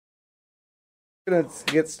Let's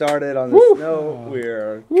get started on the snow.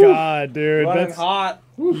 We're God, dude, running hot.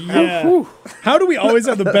 Yeah. How do we always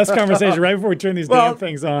have the best conversation right before we turn these damn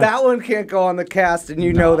things on? That one can't go on the cast, and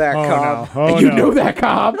you know that, Cobb. Oh, You know that,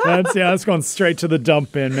 Cobb. That's going straight to the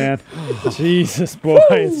dump bin, man. Jesus,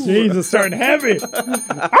 boys. Jesus, starting heavy. Good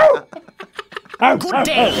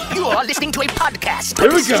day. You are listening to a podcast. Here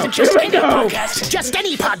we This go. isn't just Here we any go. podcast. Just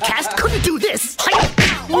any podcast couldn't do this.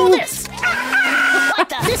 Or this.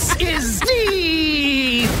 This is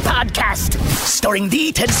the podcast starring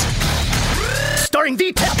the Ted. Starring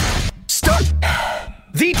the Ted.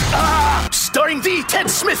 Starring the Ted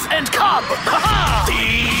Smith and Cobb.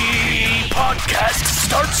 The podcast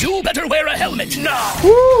starts. You better wear a helmet now.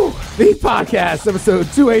 Woo! The podcast, episode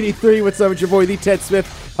 283. What's up? It's your boy, the Ted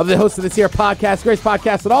Smith. I'm the host of this here podcast, greatest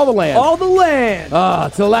podcast in all the land. All the land.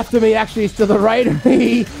 To the left of me, actually, he's to the right of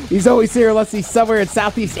me. He's always here unless he's somewhere in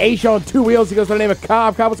Southeast Asia on two wheels. He goes by the name of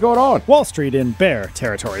Cobb. Cobb, what's going on? Wall Street in bear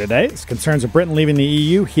territory today as concerns of Britain leaving the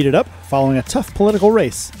EU heated up following a tough political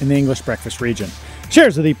race in the English breakfast region.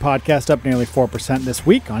 Shares of the podcast up nearly 4% this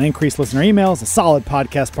week on increased listener emails, a solid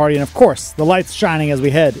podcast party, and of course, the lights shining as we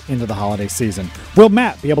head into the holiday season. Will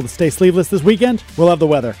Matt be able to stay sleeveless this weekend? We'll have the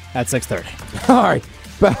weather at 6:30. All right.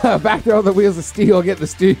 Back there on the wheels of steel, getting the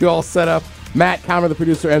studio all set up. Matt Conner, the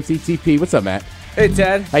producer, MCTP. What's up, Matt? Hey,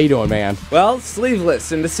 Ted. How you doing, man? Well,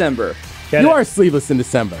 sleeveless in December. Get You it? are sleeveless in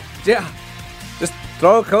December. Yeah. Just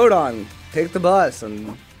throw a coat on, take the bus,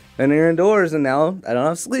 and then you're indoors, and now I don't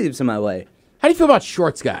have sleeves in my way. How do you feel about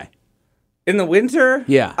shorts, guy? In the winter?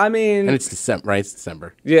 Yeah. I mean, And it's December, right? It's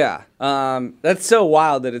December. yeah. That's so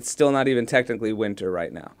wild that it's still not even technically winter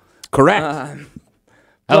right now. Correct.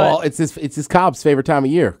 Well, it's his Cobb's favorite time of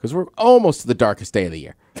year because we're almost to the darkest day of the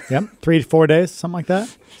year. Yep, 3 to 4 days, something like that.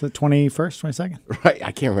 Is it 21st, 22nd? Right?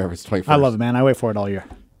 I can't remember. It's 21st. I love it, man. I wait for it all year.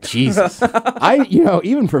 Jesus.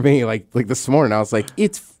 Even for me, like this morning, I was like,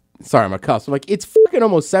 sorry, I'm a cuss. I'm like, it's fucking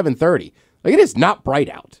almost 7:30. Like, it is not bright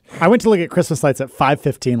out. I went to look at Christmas lights at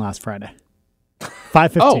 5:15 last Friday.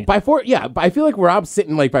 5:15. Oh, by 4, yeah. But I feel like where I'm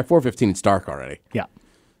sitting, like by 4:15, it's dark already. Yeah.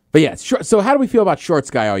 But yeah, so how do we feel about shorts,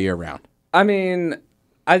 guy, all year round? I mean,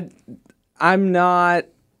 I don't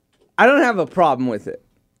have a problem with it,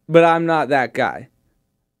 but I'm not that guy.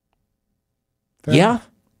 Fair Yeah. enough.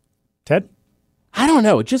 Ted? I don't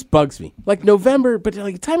know. It just bugs me. Like November, but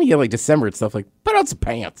like the time you get like December and stuff, like put on some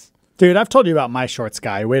pants. Dude, I've told you about my shorts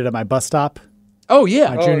guy. I waited at my bus stop Oh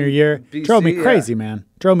yeah. my junior year. BC, Drove me yeah. crazy, man.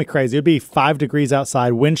 Drove me crazy. It'd be 5 degrees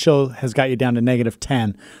outside. Wind chill has got you down to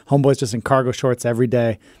 -10. Homeboy's just in cargo shorts every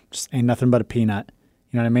day. Just ain't nothing but a peanut.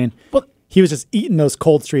 You know what I mean? Well, He was just eating those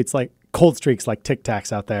cold streaks like Tic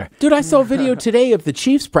Tacs out there. dude, I saw a video today of the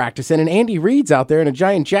Chiefs practicing, and Andy Reid's out there in a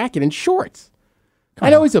giant jacket and shorts. I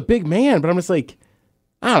know he's a big man, but I'm just like,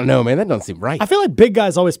 I don't know, man. That doesn't seem right. I feel like big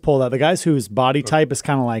guys always pull that. The guys whose body type is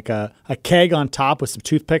kind of like a keg on top with some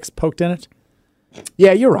toothpicks poked in it.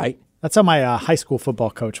 Yeah, you're right. That's how my high school football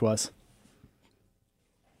coach was.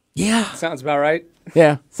 Yeah. Sounds about right.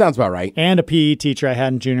 Yeah, sounds about right. And a PE teacher I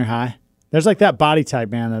had in junior high. There's like that body type,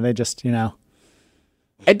 man, that they just, you know.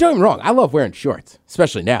 And don't get me wrong, I love wearing shorts,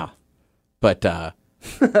 especially now. But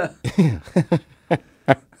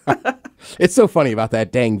it's so funny about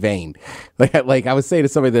that dang vein. Like I was saying to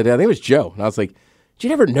somebody that I think it was Joe, and I was like, "Did you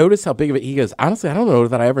never notice how big of it?" He goes, "Honestly, I don't know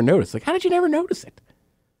that I ever noticed." Like, how did you never notice it?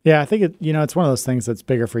 Yeah, I think it's one of those things that's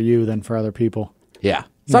bigger for you than for other people. Yeah.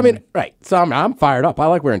 So I mean, right. So I'm fired up. I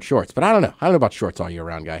like wearing shorts, but I don't know. I don't know about shorts all year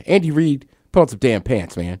round, guy. Andy Reid, put on some damn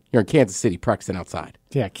pants, man. You're in Kansas City, practicing outside.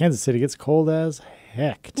 Yeah, Kansas City gets cold as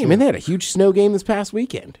heck. Yeah, man, they had a huge snow game this past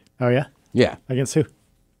weekend. Oh, yeah? Yeah. Against who?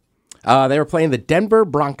 They were playing the Denver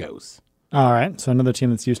Broncos. All right, so another team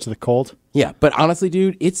that's used to the cold. Yeah, but honestly,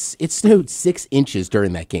 dude, it snowed 6 inches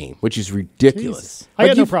during that game, which is ridiculous. I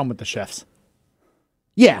Like, got no you- problem with the chefs.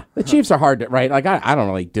 Yeah, the Chiefs are hard to, right? Like, I don't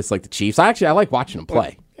really dislike the Chiefs. I like watching them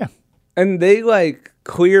play. Yeah. And they like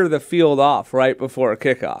clear the field off right before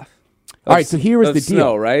kickoff. All right, so here was Of the snow,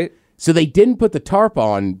 deal. right? So they didn't put the tarp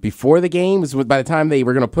on before the game. So by the time they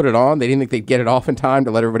were going to put it on, they didn't think they'd get it off in time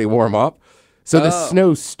to let everybody warm up. So the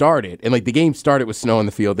snow started, and like the game started with snow on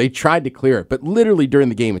the field. They tried to clear it, but literally during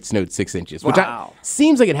the game, it snowed 6 inches, which Wow.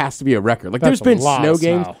 seems like it has to be a record. Like That's there's been a lot snow of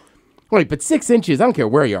games, snow. right? But 6 inches, I don't care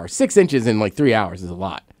where you are. 6 inches in like 3 hours is a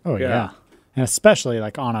lot. Oh, yeah. And especially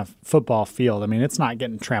like on a football field. I mean, it's not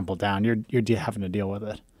getting trampled down. You're having to deal with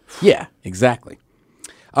it. Yeah, exactly.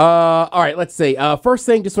 All right, let's see. First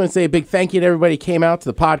thing, just want to say a big thank you to everybody who came out to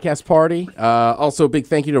the podcast party. Also, a big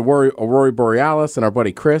thank you to Aurora Borealis and our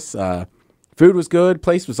buddy Chris. Food was good.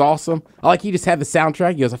 Place was awesome. I like he just had the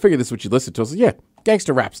soundtrack. He goes, I figured this is what you listen to. I was like, yeah,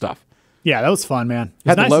 gangster rap stuff. Yeah, that was fun, man. It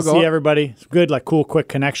was Had the nice to logo see up? everybody. It's good, like cool, quick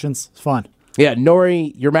connections. It's fun. Yeah,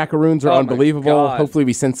 Nori, your macaroons are Oh my unbelievable. God. Hopefully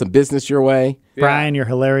we send some business your way. Brian, you're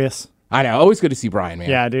hilarious. I know. Always good to see Brian, man.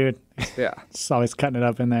 Yeah, dude. Yeah. Just always cutting it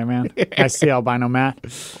up in there, man. I see albino Matt.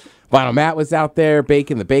 Vinyl Matt was out there.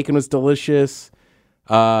 Bacon. The bacon was delicious.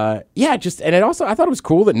 And it also, I thought it was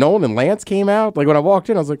cool that Nolan and Lance came out. Like when I walked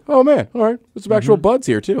in, I was like, oh man, all right, there's some actual buds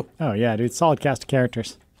here too. Oh, yeah, dude. Solid cast of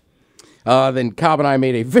characters. Then Cobb and I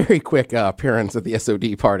made a very quick appearance at the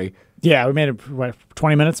SOD party. Yeah, we made it,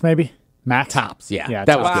 20 minutes maybe? Max? Tops, yeah. Yeah,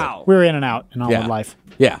 That was tops. good. Wow. We were in and out in all Yeah. of life.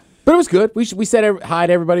 Yeah. But it was good. We said hi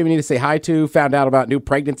to everybody we need to say hi to, found out about new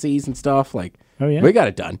pregnancies and stuff. Like, Oh, yeah? we got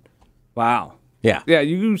it done. Wow. Yeah. Yeah,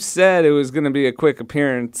 you said it was going to be a quick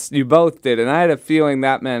appearance. You both did, and I had a feeling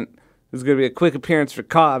that meant it was going to be a quick appearance for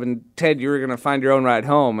Cobb, and Ted, you were going to find your own ride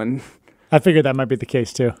home. And I figured that might be the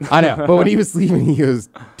case, too. I know. But when he was leaving, he goes,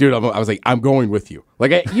 dude, I was like, I'm going with you.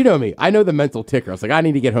 Like, you know me. I know the mental ticker. I was like, I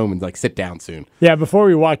need to get home and like sit down soon. Yeah, before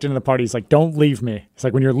we walked into the party, he's like, don't leave me. It's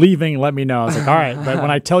like, when you're leaving, let me know. I was like, all right. But when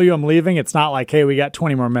I tell you I'm leaving, it's not like, hey, we got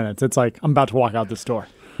 20 more minutes. It's like, I'm about to walk out this door.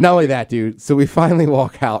 Not only that, dude. So we finally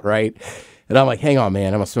walk out, right? And I'm like, hang on, man.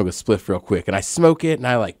 I'm going to smoke a spliff real quick. And I smoke it and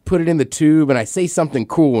I like put it in the tube and I say something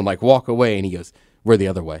cool and like walk away. And he goes, we're the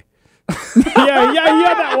other way. yeah, you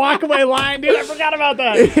had that walk away line, dude. I forgot about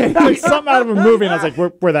that. It's like something out of a movie. And I was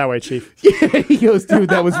like, we're that way, Chief. He goes, dude,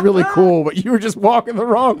 that was really cool, but you were just walking the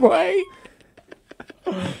wrong way.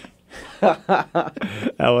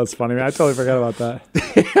 That was funny, man. I totally forgot about that.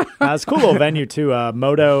 It's a cool little venue, too.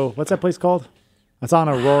 Moto, what's that place called? It's on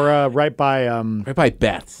Aurora, right by Right by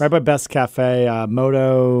Beth's. right by Best Cafe,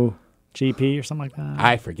 Moto GP or something like that.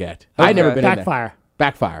 I forget. I'd never been in there. Backfire.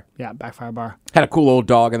 Backfire. Yeah, Backfire Bar. Had a cool old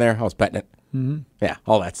dog in there. I was petting it. Mm-hmm. Yeah,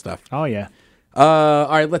 all that stuff. Oh, yeah. All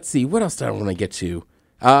right, let's see. What else did I want to get to?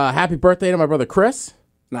 Happy birthday to my brother Chris.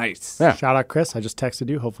 nice. Yeah. Shout out, Chris. I just texted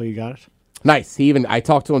you. Hopefully you got it. Nice. I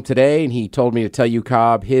talked to him today, and he told me to tell you,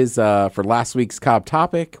 Cobb, his for last week's Cobb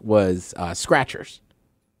topic was scratchers.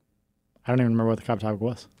 I don't even remember what the Cobb topic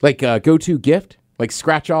was. Like go-to gift, like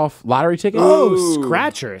scratch-off lottery tickets. Oh,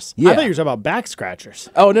 scratchers. Yeah. I thought you were talking about back scratchers.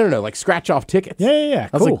 Oh, no, like scratch-off tickets. Yeah.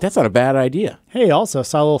 I was Cool. like, that's not a bad idea. Hey, also,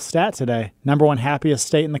 saw a little stat today. Number one happiest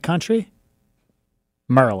state in the country?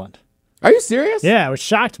 Maryland. Are you serious? Yeah, which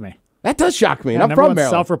shocked me. That does shock me, and Yeah, I'm number from one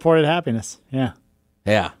Maryland. self-reported happiness. Yeah.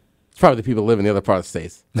 Yeah. It's probably the people that live in the other part of the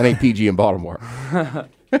states. That ain't PG in Baltimore.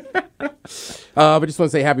 But just want to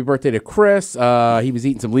say happy birthday to Chris. He was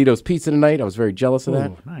eating some Lido's pizza tonight. I was very jealous of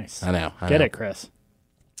that. Ooh, nice. I know. Get it, Chris.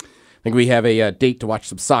 I think we have a date to watch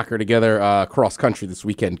some soccer together cross country this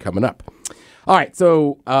weekend coming up. All right,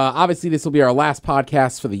 so obviously this will be our last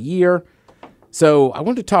podcast for the year. So I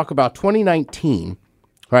want to talk about 2019,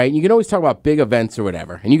 right? You can always talk about big events or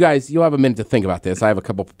whatever. And you guys, you'll have a minute to think about this. I have a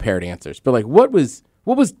couple prepared answers. But like what was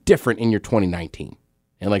different in your 2019?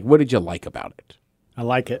 And like what did you like about it? I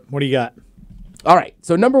like it. What do you got? All right,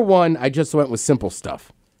 so number one, I just went with simple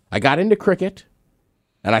stuff. I got into cricket,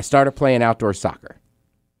 and I started playing outdoor soccer.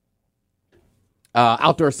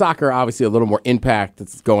 Outdoor soccer, obviously a little more impact.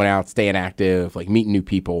 It's going out, staying active, like meeting new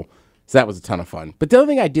people. So that was a ton of fun. But the other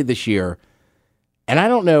thing I did this year, and I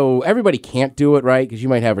don't know, everybody can't do it, right? Because you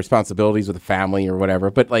might have responsibilities with a family or whatever.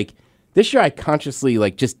 But like this year, I consciously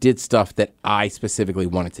like just did stuff that I specifically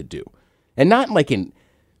wanted to do, and not like in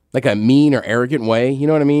like a mean or arrogant way, you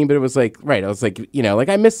know what I mean? But it was like, right, I was like, you know, like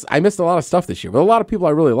I missed a lot of stuff this year, but a lot of people I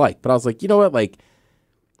really like. But I was like, you know what, like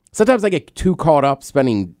sometimes I get too caught up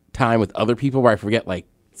spending time with other people where I forget like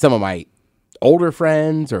some of my older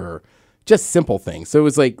friends or just simple things. So it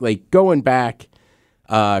was like going back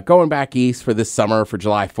east for this summer for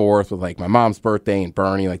July 4th with like my mom's birthday and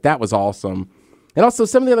Bernie, like that was awesome. And also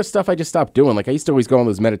some of the other stuff I just stopped doing. Like I used to always go on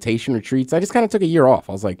those meditation retreats. I just kind of took a year off.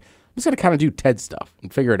 I was like, I'm just going to kind of do TED stuff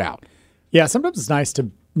and figure it out. Yeah, sometimes it's nice to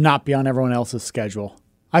not be on everyone else's schedule.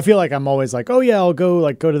 I feel like I'm always like, oh yeah, I'll go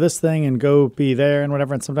to this thing and go be there and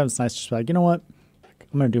whatever. And sometimes it's nice to just be like, you know what?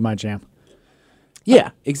 I'm going to do my jam.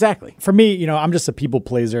 Yeah, exactly. For me, you know, I'm just a people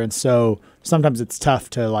pleaser. And so sometimes it's tough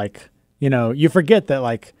to like, you know, you forget that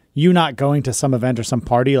like you not going to some event or some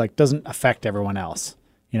party like doesn't affect everyone else.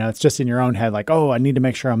 You know, it's just in your own head like, oh, I need to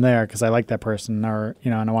make sure I'm there because I like that person or, you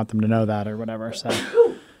know, and I want them to know that or whatever. So,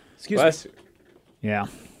 Excuse me. yeah.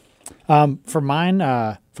 For mine,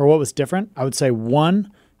 for what was different, I would say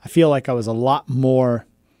one, I feel like I was a lot more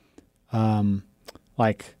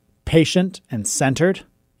like patient and centered.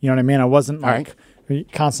 You know what I mean? I wasn't like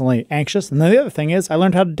constantly anxious. And then the other thing is I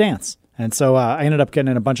learned how to dance. And so I ended up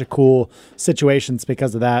getting in a bunch of cool situations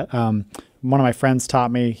because of that. One of my friends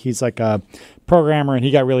taught me. He's like a programmer and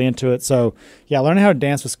he got really into it. So yeah, learning how to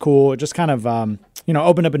dance was cool. It just kind of, you know,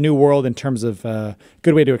 opened up a new world in terms of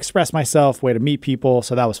good way to express myself, way to meet people.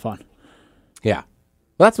 So that was fun. Yeah.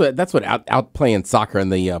 Well, that's what out playing soccer in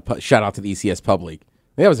the shout out to the ECS Pub League.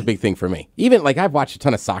 That was a big thing for me. Even like I've watched a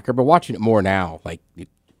ton of soccer, but watching it more now, like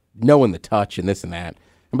knowing the touch and this and that.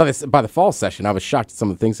 And by the fall session, I was shocked at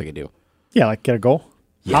some of the things I could do. Yeah, like get a goal.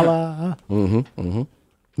 Yeah. Holla.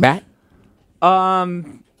 Matt?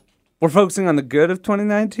 We're focusing on the good of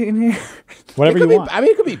 2019 here. Whatever you want. I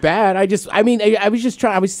mean, it could be bad. I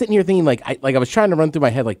was sitting here thinking I was trying to run through my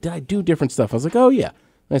head like, did I do different stuff? I was like, oh yeah.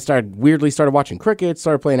 And I started watching cricket,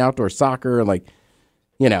 started playing outdoor soccer, and like,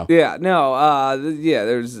 you know. Yeah, no,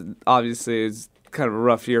 there's obviously it's kind of a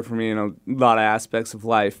rough year for me in a lot of aspects of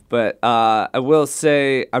life, but I will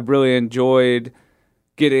say I really enjoyed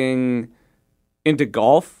getting into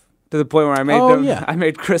golf to the point where I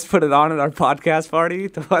made Chris put it on at our podcast party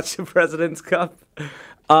to watch the President's Cup.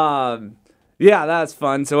 Yeah, that's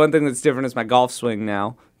fun. So one thing that's different is my golf swing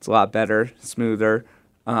now. It's a lot better, smoother.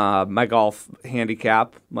 My golf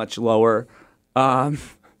handicap, much lower.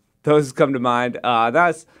 Those come to mind.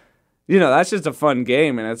 That's just a fun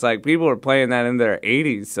game, and it's like people are playing that in their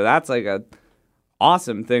 80s, so that's like a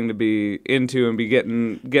awesome thing to be into and be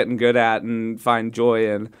getting good at and find joy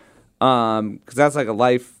in. Because that's like a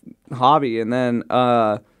life hobby. And then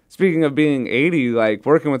speaking of being 80, like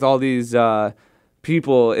working with all these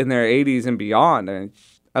people in their 80s and beyond. And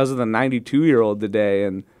I was with a 92-year-old today,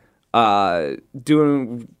 and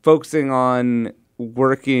focusing on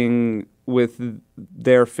working with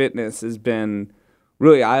their fitness has been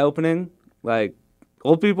really eye-opening. Like,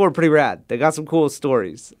 old people are pretty rad. They got some cool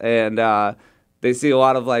stories, and they see a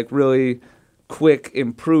lot of like really quick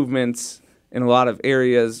improvements in a lot of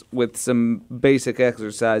areas with some basic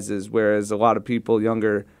exercises, whereas a lot of people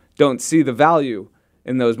younger don't see the value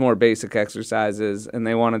in those more basic exercises, and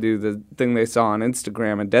they want to do the thing they saw on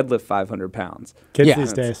Instagram and deadlift 500 pounds. Kids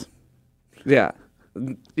these days. Yeah.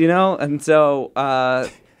 And so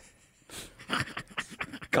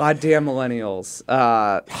goddamn millennials.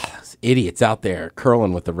 Those idiots out there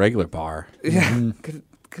curling with the regular bar. Yeah.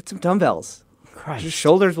 Get some dumbbells. Christ. Your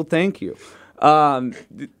shoulders will thank you. So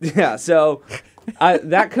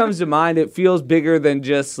that comes to mind. It feels bigger than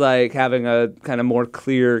just like having a kind of more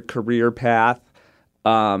clear career path.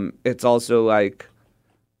 It's also like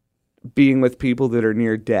being with people that are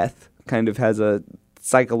near death kind of has a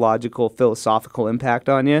psychological, philosophical impact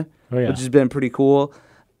on you, which has been pretty cool.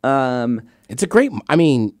 It's a great, and I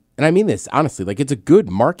mean this honestly, like it's a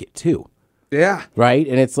good market too. Yeah. Right?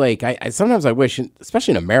 And it's like, I sometimes I wish,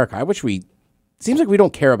 especially in America, seems like we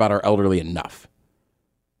don't care about our elderly enough.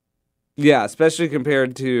 Yeah, especially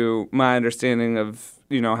compared to my understanding of,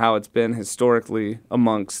 how it's been historically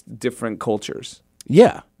amongst different cultures.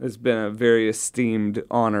 Yeah. It's been a very esteemed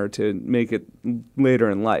honor to make it later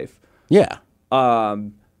in life. Yeah.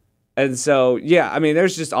 And so,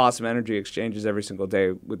 there's just awesome energy exchanges every single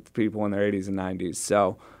day with people in their 80s and 90s.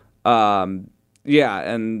 So, and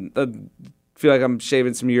I feel like I'm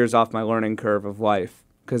shaving some years off my learning curve of life,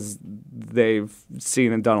 because they've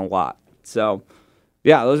seen and done a lot. So,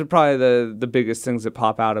 yeah, those are probably the biggest things that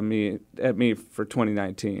pop out at me for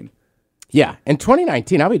 2019. Yeah, and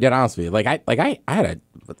 2019, I'll be dead honest with you.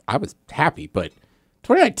 I was happy, but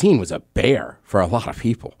 2019 was a bear for a lot of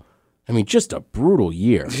people. I mean, just a brutal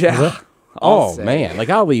year. Yeah. Man, like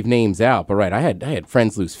I'll leave names out, but right, I had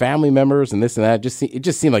friends lose family members and this and that. It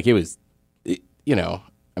just seemed like it was, yeah.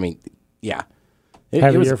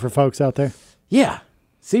 Heavy year for folks out there. Yeah.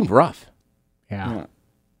 Seemed rough. Yeah.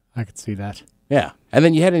 I could see that. Yeah. And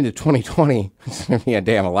then you head into 2020, it's going to be a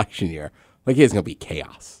damn election year. Like, it's going to be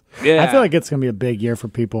chaos. Yeah. I feel like it's going to be a big year for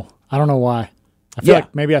people. I don't know why. I feel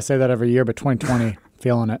like maybe I say that every year, but 2020,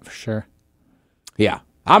 feeling it for sure. Yeah.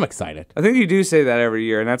 I'm excited. I think you do say that every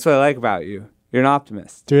year, and that's what I like about you. You're an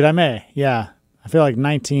optimist. Dude, I may. Yeah. I feel like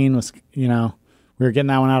 19 was, we were getting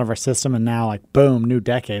that one out of our system, and now, like, boom, new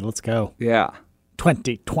decade. Let's go. Yeah.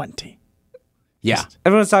 2020. Yeah.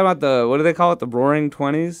 Everyone's talking about what do they call it? The Roaring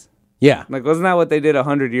 20s? Yeah. Like, wasn't that what they did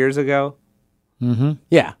 100 years ago? Mm-hmm.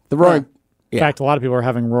 Yeah. The Roaring. In fact, a lot of people are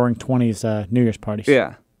having Roaring 20s New Year's parties.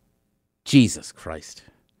 Yeah. Jesus Christ.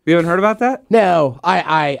 You haven't heard about that? No.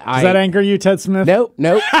 Does that anger you, Ted Smith? Nope.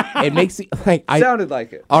 It makes it like sounded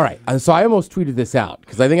like it. All right. So I almost tweeted this out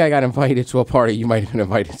because I think I got invited to a party you might have been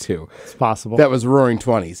invited to. It's possible. That was Roaring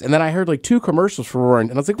 20s. And then I heard like 2 commercials for Roaring.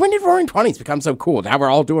 And I was like, when did Roaring 20s become so cool? Now we're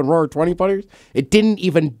all doing Roaring 20 parties? It didn't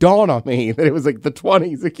even dawn on me that it was like the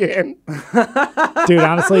 20s again. Dude,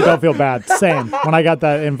 honestly, don't feel bad. Same. When I got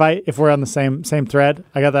that invite, if we're on the same thread,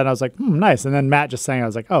 I got that and I was like, nice. And then Matt just saying, I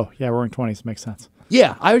was like, oh, yeah, Roaring 20s makes sense.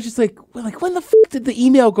 Yeah, I was just like, when the fuck did the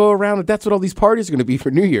email go around that that's what all these parties are going to be for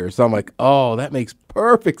New Year's? So I'm like, oh, that makes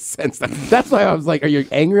perfect sense. That's why I was like, are you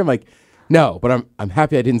angry? I'm like, No, but I'm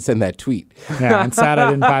happy I didn't send that tweet. Yeah, and sad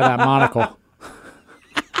I didn't buy that monocle.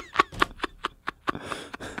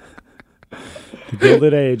 The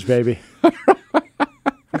Gilded Age, baby.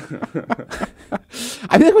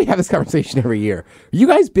 I feel like we have this conversation every year. Are you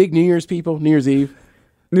guys big New Year's people? New Year's Eve?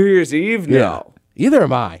 New Year's Eve? No. Either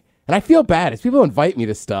am I. And I feel bad as people invite me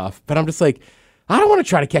to stuff, but I'm just like, I don't want to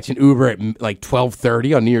try to catch an Uber at like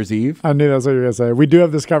 12:30 on New Year's Eve. I knew that's what you were going to say. We do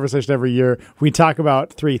have this conversation every year. We talk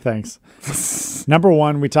about three things. Number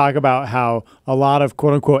one, we talk about how a lot of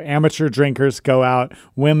quote unquote amateur drinkers go out,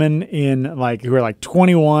 women in like who are like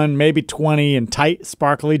 21, maybe 20 in tight,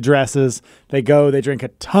 sparkly dresses. They go, they drink a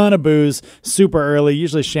ton of booze super early,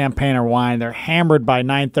 usually champagne or wine. They're hammered by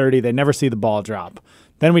 9:30. They never see the ball drop.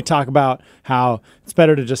 Then we talk about how it's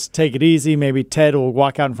better to just take it easy. Maybe Ted will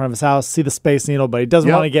walk out in front of his house, see the Space Needle, but he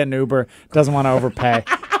doesn't want to get an Uber, doesn't want to overpay.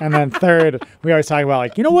 And then third, we always talk about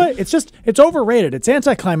like, you know what? It's overrated. It's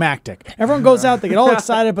anticlimactic. Everyone goes out, they get all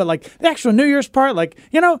excited, but like the actual New Year's part, like,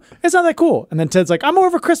 you know, it's not that cool. And then Ted's like, I'm more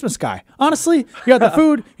of a Christmas guy. Honestly, you got the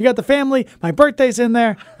food, you got the family, my birthday's in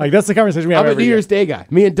there. Like that's the conversation we have I'm a every New year. Year's Day guy.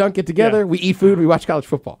 Me and Dunk get together, we eat food, we watch college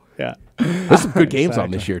football. Yeah. There's some good games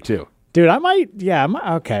on this year too. Dude, I might.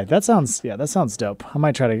 Okay, that sounds dope. I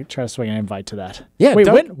might try to swing an invite to that. Yeah. Wait,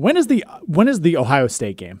 when is the Ohio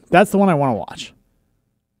State game? That's the one I want to watch.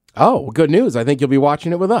 Oh, well, good news. I think you'll be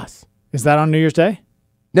watching it with us. Is that on New Year's Day?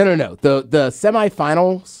 No. The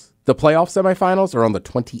semifinals, the playoff semifinals are on the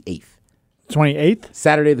 28th. 28th?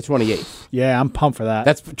 Saturday the 28th. Yeah, I'm pumped for that.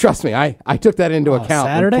 That's trust me, I took that into account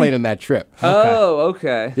Saturday? when planning that trip. Oh,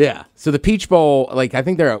 okay. Yeah. So the Peach Bowl, like I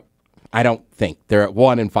think they're at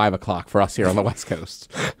 1 and 5 o'clock for us here on the West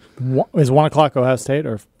Coast. Is 1 o'clock Ohio State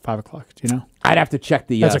or 5 o'clock? Do you know? I'd have to check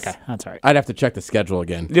the. That's okay. That's all right. I'd have to check the schedule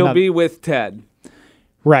again. You'll be with Ted.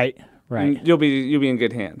 Right. You'll be in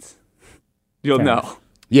good hands. You'll Fair know. enough.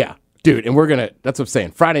 Yeah, dude, and that's what I'm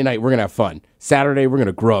saying. Friday night we're gonna have fun. Saturday we're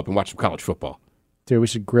gonna grow up and watch some college football. Dude, we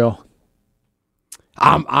should grill.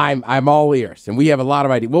 I'm all ears, and we have a lot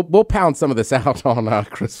of ideas. We'll pound some of this out on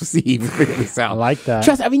Christmas Eve and figure this out. I like that.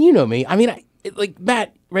 Trust. I mean, you know me. I mean, like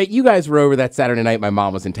Matt, right? You guys were over that Saturday night. My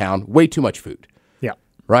mom was in town. Way too much food. Yeah.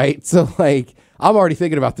 Right. So like, I'm already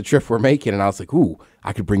thinking about the trip we're making, and I was like, ooh,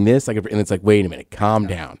 I could bring this. And it's like, wait a minute, calm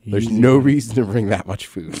down. There's no reason to bring that much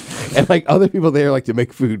food. And like other people there like to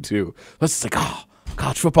make food too. Let's just like, oh,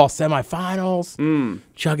 college football semifinals,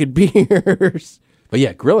 chugging beers. But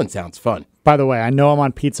yeah, grilling sounds fun. By the way, I know I'm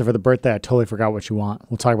on pizza for the birthday. I totally forgot what you want.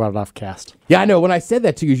 We'll talk about it off cast. Yeah, I know. When I said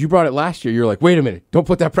that to you, you brought it last year. You were like, wait a minute, don't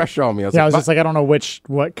put that pressure on me. I was just like, I don't know what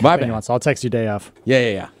My thing bad. you want, so I'll text you day off.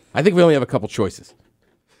 Yeah. I think we only have a couple choices.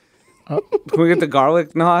 Can we get the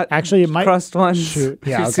garlic knot? Actually, it might crust ones. Shoot.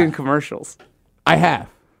 Yeah, You've okay. seen commercials. I have.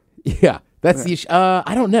 Yeah, that's the issue.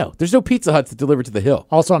 I don't know. There's no Pizza Huts that deliver to the hill.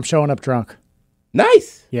 Also, I'm showing up drunk.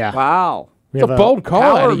 Nice. Yeah. Wow. We It's a have bold call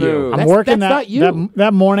power out of you. move. I'm That's working not you.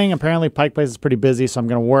 that morning. Apparently, Pike Place is pretty busy, so I'm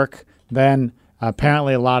going to work. Then,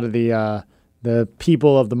 apparently, a lot of the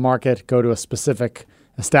people of the market go to a specific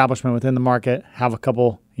establishment within the market, have a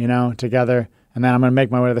couple, together, and then I'm going to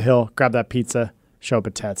make my way to the hill, grab that pizza, show up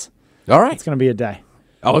at Ted's. All right. It's going to be a day.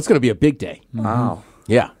 Oh, it's going to be a big day. Wow.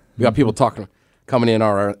 Yeah. We got people coming in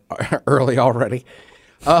early already.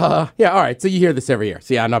 Yeah, all right. So you hear this every year.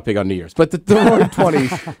 So yeah, I'm not big on New Year's, but the roaring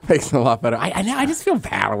 20s makes it a lot better. I just feel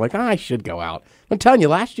bad. I'm like, I should go out. I'm telling you,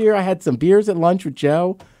 last year I had some beers at lunch with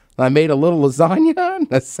Joe. And I made a little lasagna and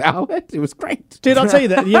a salad. It was great. Dude, I'll tell you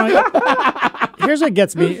that. Here's what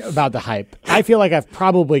gets me about the hype. I feel like I've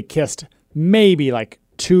probably kissed maybe like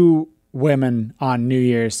 2 women on New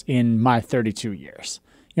Year's in my 32 years.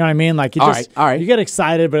 You know what I mean? Like, All right. You get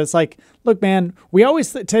excited, but it's like, look, man, we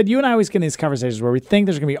always, Ted, you and I always get in these conversations where we think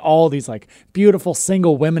there's going to be all these like beautiful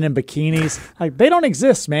single women in bikinis. Like, they don't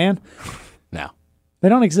exist, man. No. They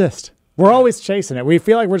don't exist. We're always chasing it. We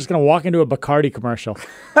feel like we're just going to walk into a Bacardi commercial,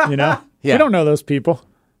 Yeah. We don't know those people.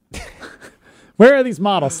 Where are these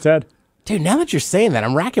models, Ted? Dude, now that you're saying that,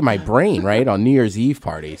 I'm racking my brain, right, on New Year's Eve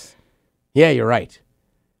parties. Yeah, you're right.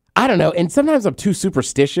 I don't know. And sometimes I'm too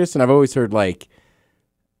superstitious, and I've always heard,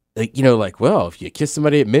 well, if you kiss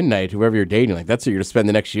somebody at midnight, whoever you're dating, like, that's what you're going to spend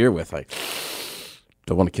the next year with. Like,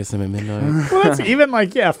 don't want to kiss them at midnight. Well, that's even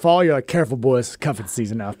like, fall, you're like, careful, boys, cuffing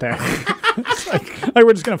season out there. It's like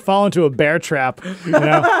we're just going to fall into a bear trap,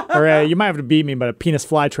 or you might have to beat me, but a penis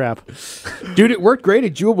fly trap. Dude, it worked great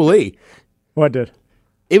at Jubilee. What did?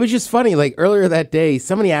 It was just funny. Like, earlier that day,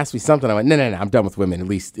 somebody asked me something. I went, no, I'm done with women, at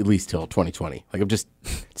least till 2020. Like, it's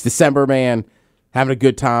December, man, having a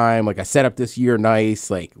good time. Like, I set up this year nice,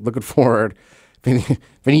 like, looking forward. been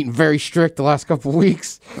eating very strict the last couple of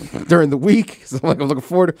weeks during the week. So I'm looking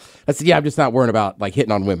forward to. I said, yeah, I'm just not worrying about like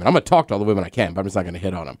hitting on women. I'm gonna talk to all the women I can, but I'm just not gonna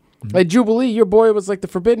hit on them. Like Jubilee, your boy was like the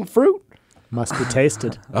forbidden fruit. Must be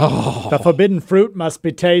tasted. The forbidden fruit must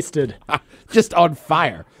be tasted. Just on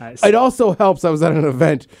fire. Nice. It also helps. I was at an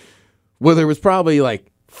event where there was probably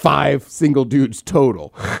like 5 single dudes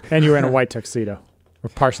total. And you were in a white tuxedo. Or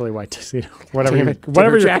partially white tuxedo. Whatever, Dinner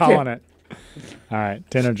whatever you're jacket. calling it. All right,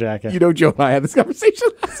 dinner jacket. You know, Joe and I had this conversation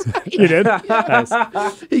last night. You did? Nice.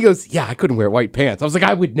 He goes, yeah, I couldn't wear white pants. I was like,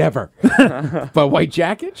 I would never. But white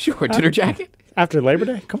jacket? Sure. Dinner jacket? After Labor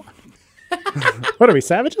Day? Come on. What are we,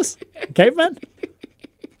 savages? Cavemen?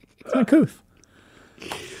 It's uncouth.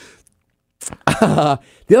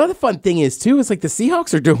 The other fun thing is, too, is like the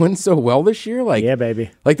Seahawks are doing so well this year. Like, Yeah,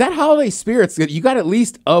 baby. Like that holiday spirit's good. You got at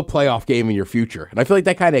least a playoff game in your future. And I feel like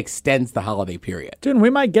that kind of extends the holiday period. Dude, we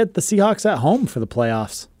might get the Seahawks at home for the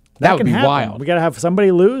playoffs. That would can be happen. wild. We got to have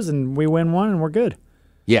somebody lose, and we win one, and we're good.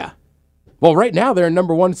 Yeah. Well, right now they're in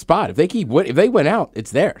number 1 spot. If they win out,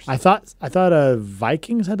 it's theirs. I thought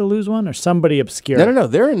Vikings had to lose one, or somebody obscure. No.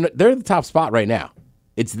 They're in the top spot right now.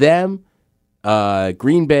 It's them,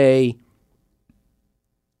 Green Bay,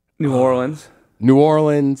 New Orleans. Oh,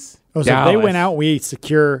 so if they Dallas. win out, we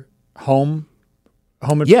secure home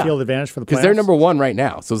Yeah. field advantage for the playoffs? Because they're number 1 right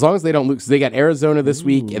now. So as long as they don't lose, they got Arizona this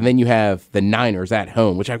week, and then you have the Niners at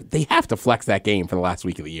home, which they have to flex that game for the last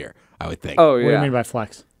week of the year, I would think. Oh, What do you yeah. mean by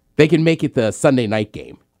flex? They can make it the Sunday night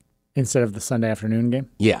game. Instead of the Sunday afternoon game?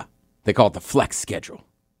 Yeah. They call it the flex schedule.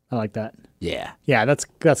 I like that. Yeah. Yeah, that's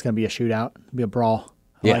going to be a shootout. It'll be a brawl.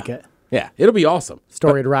 I Yeah. like it. Yeah. It'll be awesome.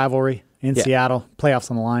 Storied rivalry in Yeah. Seattle.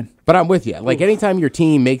 Playoffs on the line. But I'm with you. Like anytime your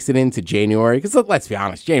team makes it into January, because let's be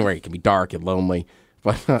honest, January can be dark and lonely.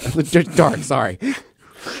 But just dark, sorry.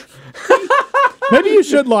 Maybe you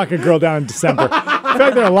should lock a girl down in December. I feel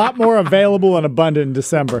like they're a lot more available and abundant in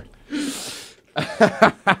December.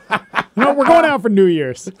 We're going out for New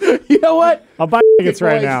Year's. You know what? I'll buy tickets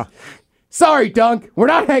right Boys. now. Sorry, Dunk. We're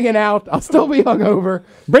not hanging out. I'll still be hungover.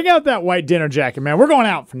 Bring out that white dinner jacket, man. We're going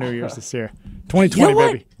out for New Year's this year. 2020, You know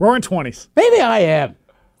what? baby. We're in 20s. Maybe I am.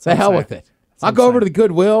 The hell I'm with saying. it. I'll go over to the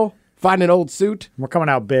Goodwill, find an old suit. We're coming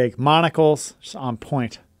out big. Monocles, just on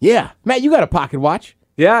point. Yeah. Matt, you got a pocket watch.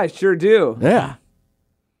 Yeah, I sure do. Yeah.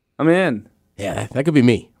 I'm in. Yeah, that could be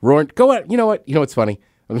me. Roaring. Go out. You know what? You know what's funny?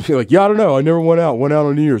 I'm gonna be like, yeah, I don't know. I never went out. Went out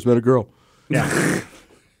on New Year's, met a girl. Yeah.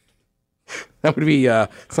 That would be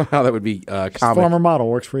somehow that would be comic. Former model,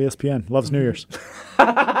 works for ESPN, loves New Year's.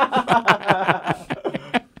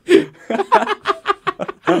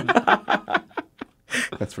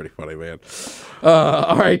 That's pretty funny, man.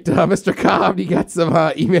 All right, Mr. Cobb, you got some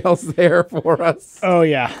emails there for us? Oh,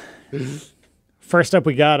 yeah. First up,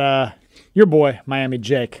 we got your boy, Miami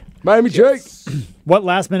Jake. Miami Jake. What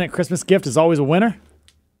last-minute Christmas gift is always a winner?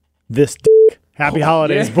 This dick. Happy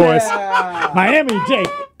holidays, boys. Miami Jake.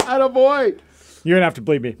 Attaboy. You're going to have to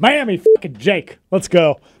believe me. Miami fucking Jake. Let's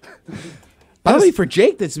go. By the way, for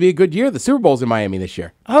Jake, this would be a good year. The Super Bowl's in Miami this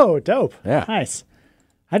year. Oh, dope. Yeah. Nice.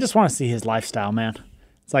 I just want to see his lifestyle, man.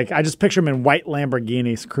 It's like I just picture him in white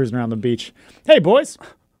Lamborghinis cruising around the beach. Hey, boys.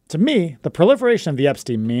 To me, the proliferation of the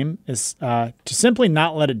Epstein meme is to simply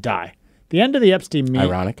not let it die. The end of the Epstein meme.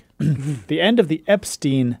 Ironic. The end of the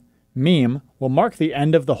Epstein meme will mark the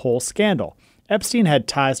end of the whole scandal. Epstein had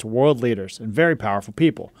ties to world leaders and very powerful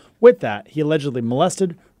people. With that, he allegedly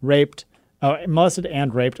molested and raped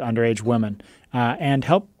underage women and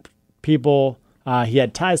helped people he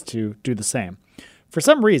had ties to do the same. For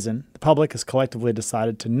some reason, the public has collectively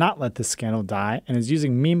decided to not let this scandal die and is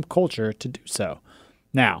using meme culture to do so.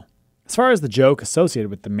 Now, as far as the joke associated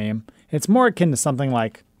with the meme, it's more akin to something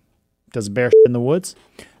like, does a bear shit in the woods?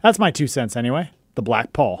 That's my 2 cents anyway. The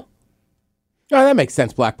Black Paul. Oh, that makes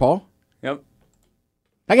sense, Black Paul. Yep.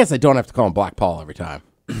 I guess I don't have to call him Black Paul every time.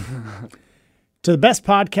 To the best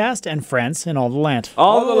podcast and friends in all the land.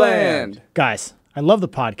 All the land. Guys, I love the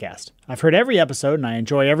podcast. I've heard every episode and I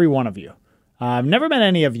enjoy every one of you. I've never met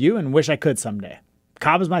any of you and wish I could someday.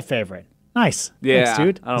 Cobb is my favorite. Nice. Yeah, Thanks,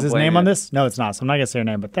 dude. I don't Is his blame name you. on this? No, it's not, so I'm not going to say your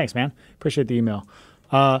name, but thanks, man. Appreciate the email.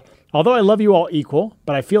 Although I love you all equal,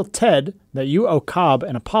 but I feel, Ted, that you owe Cobb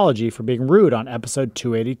an apology for being rude on episode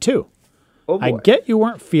 282. Oh, boy. I get you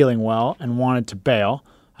weren't feeling well and wanted to bail.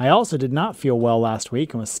 I also did not feel well last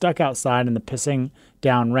week and was stuck outside in the pissing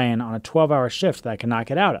down rain on a 12-hour shift that I could not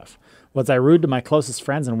get out of. Was I rude to my closest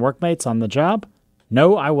friends and workmates on the job?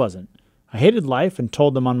 No, I wasn't. I hated life and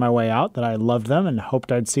told them on my way out that I loved them and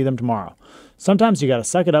hoped I'd see them tomorrow. Sometimes you gotta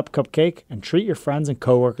suck it up, cupcake, and treat your friends and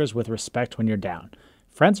coworkers with respect when you're down.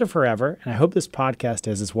 Friends are forever, and I hope this podcast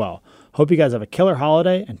is as well. Hope you guys have a killer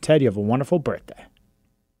holiday, and Ted, you have a wonderful birthday.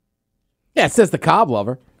 Yeah, it says the Cobb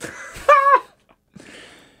lover.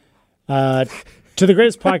 To the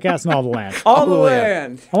greatest podcast in all the land. All the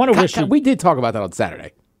land. I want to wish you. We did talk about that on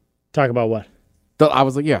Saturday. Talk about what? I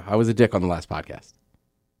was like, yeah, I was a dick on the last podcast.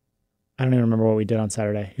 I don't even remember what we did on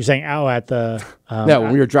Saturday. You're saying, at the. No,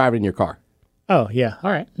 when we were driving in your car. Oh, yeah.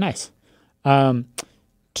 All right. Nice. I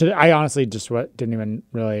honestly just didn't even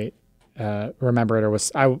really remember it, or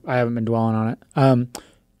I haven't been dwelling on it.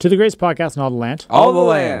 To the greatest podcast in all the land. All the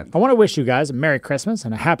land. I want to wish you guys a Merry Christmas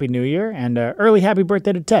and a Happy New Year and an early happy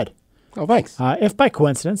birthday to Ted. Oh, thanks. If by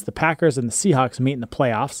coincidence the Packers and the Seahawks meet in the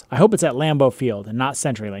playoffs, I hope it's at Lambeau Field and not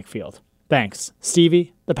CenturyLink Field. Thanks,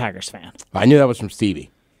 Stevie, the Packers fan. I knew that was from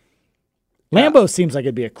Stevie. Lambeau seems like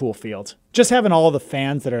it'd be a cool field. Just having all the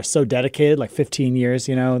fans that are so dedicated, like 15 years,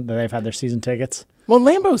 that they've had their season tickets. Well,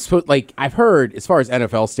 Lambeau's I've heard as far as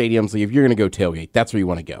NFL stadiums, like if you're going to go tailgate, that's where you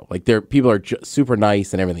want to go. Like people are super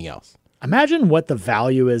nice and everything else. Imagine what the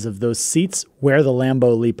value is of those seats where the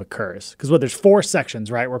Lambeau Leap occurs. Because there's 4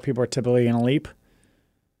 sections, right, where people are typically going to leap.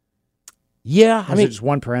 Yeah, I mean, just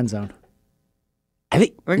one per end zone. I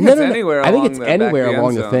think it's anywhere. I think it's along anywhere the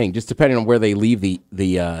along the zone. thing, just depending on where they leave the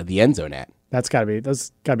end zone at. That's gotta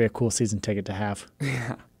be a cool season ticket to have.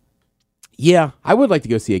 Yeah, I would like to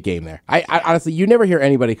go see a game there. I honestly, you never hear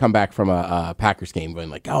anybody come back from a Packers game going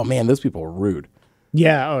like, "Oh man, those people were rude."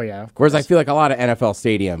 Yeah. Oh yeah. Of course. Whereas I feel like a lot of NFL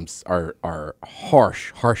stadiums are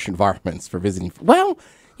harsh environments for visiting. Well,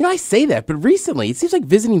 I say that, but recently it seems like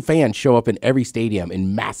visiting fans show up in every stadium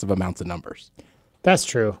in massive amounts of numbers. That's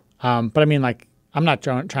true. But I mean, like, I'm not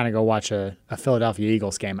trying to go watch a Philadelphia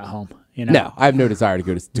Eagles game at home. No, I have no desire to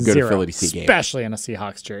go to Philly to see a game, especially in a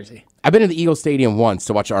Seahawks jersey. I've been to the Eagles Stadium once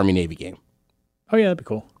to watch an Army-Navy game. Oh yeah, that'd be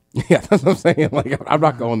cool. Yeah, that's what I'm saying. Like, I'm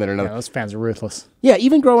not going there another. Yeah, those fans are ruthless. Yeah,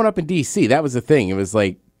 even growing up in D.C., that was the thing. It was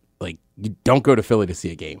like you don't go to Philly to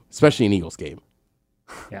see a game, especially an Eagles game.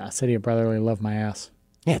 Yeah, City of Brotherly love my ass.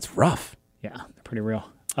 Yeah, it's rough. Yeah, they're pretty real.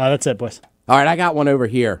 That's it, boys. All right, I got one over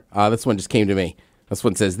here. This one just came to me. This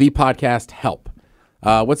one says, The Podcast Help.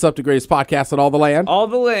 What's up to greatest podcast in all the land? All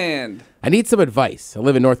the land. I need some advice. I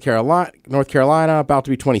live in North Carolina, about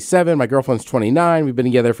to be 27. My girlfriend's 29. We've been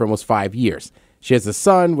together for almost 5 years. She has a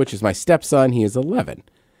son, which is my stepson. He is 11.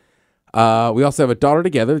 We also have a daughter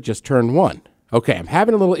together that just turned 1. Okay, I'm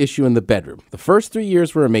having a little issue in the bedroom. The first 3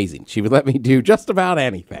 years were amazing. She would let me do just about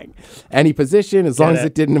anything. Any position, as long as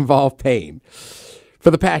it didn't involve pain. For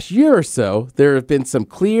the past year or so, there have been some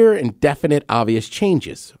clear and definite obvious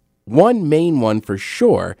changes. One main one for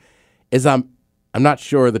sure is I'm not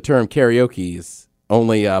sure the term karaoke is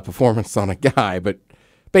only a performance on a guy, but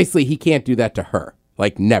basically he can't do that to her.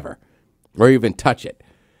 Like never. Or even touch it.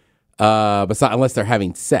 Unless they're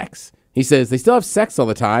having sex. He says they still have sex all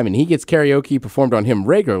the time, and he gets karaoke performed on him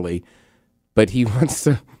regularly, but he wants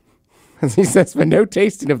to, as he says, but no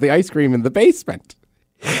tasting of the ice cream in the basement.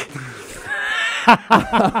 He's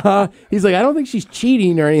like, I don't think she's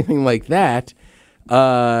cheating or anything like that.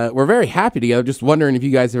 We're very happy together. Just wondering if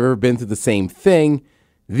you guys have ever been through the same thing.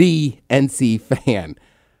 The NC fan.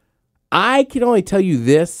 I can only tell you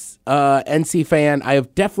this, NC fan. I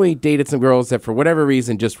have definitely dated some girls that for whatever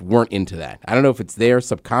reason just weren't into that. I don't know if it's their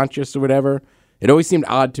subconscious or whatever. It always seemed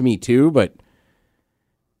odd to me too, but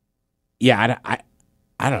yeah,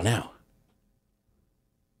 I don't know.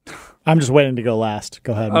 I'm just waiting to go last.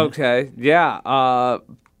 Go ahead, man. Okay. Yeah.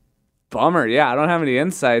 Bummer. Yeah, I don't have any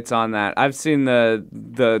insights on that. I've seen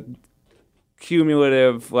the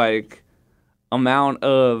cumulative amount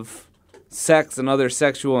of sex and other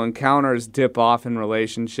sexual encounters dip off in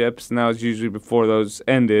relationships, and that was usually before those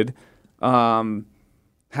ended. How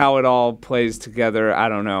it all plays together, I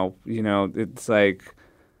don't know. It's like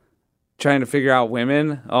trying to figure out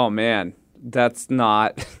women. Oh man, that's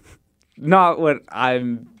not what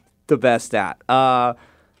I'm the best at.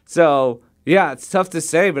 So yeah, it's tough to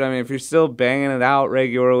say, but I mean, if you're still banging it out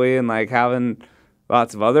regularly and having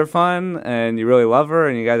lots of other fun, and you really love her,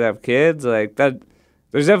 and you guys have kids, that.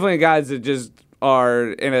 There's definitely guys that just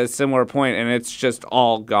are in a similar point, and it's just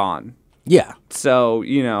all gone. Yeah. So,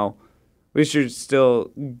 at least you're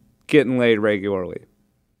still getting laid regularly.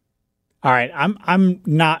 All right, I'm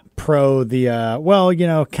not pro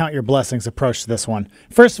the count your blessings approach to this one.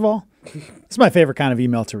 First of all, it's my favorite kind of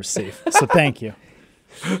email to receive, so thank you.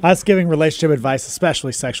 Us giving relationship advice,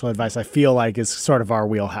 especially sexual advice, I feel like is sort of our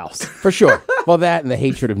wheelhouse. For sure. Well, that and the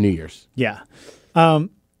hatred of New Year's. Yeah.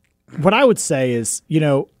 What I would say is,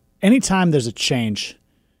 anytime there's a change,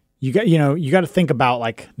 you got to think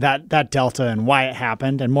about that delta and why it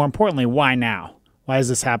happened, and more importantly, why now? Why is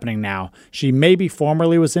this happening now? She maybe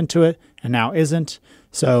formerly was into it and now isn't.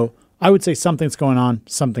 So I would say something's going on,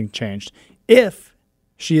 something changed. If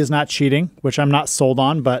she is not cheating, which I'm not sold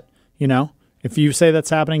on, but you know, if you say that's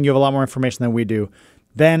happening, you have a lot more information than we do.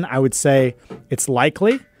 Then I would say it's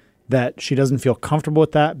likely that she doesn't feel comfortable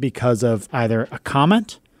with that because of either a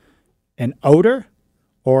comment, an odor,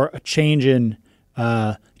 or a change in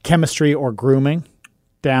chemistry or grooming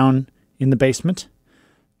down in the basement.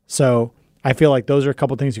 So I feel like those are a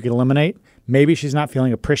couple things you could eliminate. Maybe she's not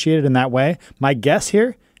feeling appreciated in that way. My guess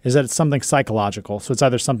here is that it's something psychological. So it's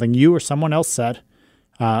either something you or someone else said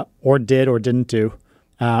or did or didn't do.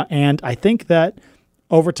 And I think that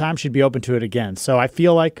over time she'd be open to it again. So I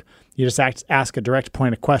feel like you just ask a direct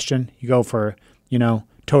point of question. You go for,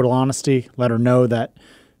 total honesty. Let her know that,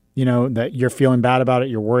 that you're feeling bad about it,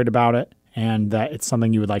 you're worried about it, and that it's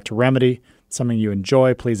something you would like to remedy, something you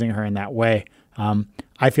enjoy, pleasing her in that way.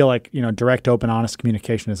 I feel like, direct, open, honest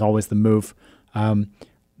communication is always the move.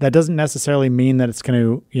 That doesn't necessarily mean that it's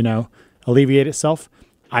going to, alleviate itself.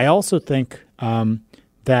 I also think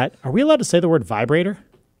that, are we allowed to say the word vibrator?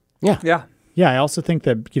 Yeah. Yeah. Yeah, I also think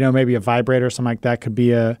that, maybe a vibrator or something like that could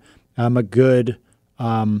be a good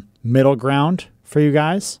middle ground for you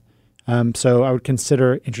guys. So I would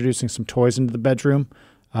consider introducing some toys into the bedroom.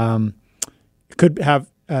 It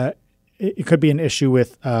could be an issue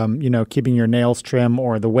with, keeping your nails trim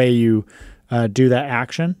or the way you do that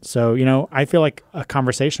action. So, I feel like a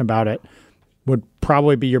conversation about it would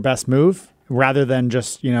probably be your best move rather than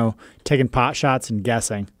just, taking pot shots and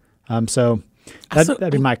guessing.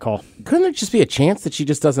 That'd be my call. Couldn't there just be a chance that she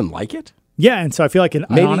just doesn't like it? Yeah, and so I feel like an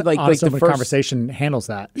Maybe honest the open first conversation handles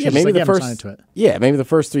that. Yeah, maybe the first. Into it. Yeah, maybe the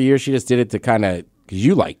first 3 years she just did it to kind of because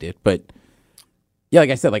you liked it. But yeah, like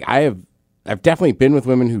I said, I've definitely been with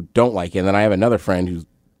women who don't like it, and then I have another friend who's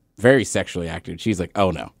very sexually active. She's like,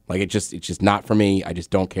 oh no, it's just not for me. I just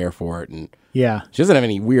don't care for it, and yeah, she doesn't have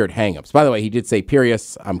any weird hangups. By the way, he did say,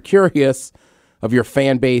 "Pirius, I'm curious of your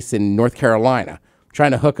fan base in North Carolina.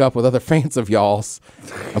 Trying to hook up with other fans of y'all's.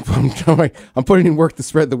 I'm putting in work to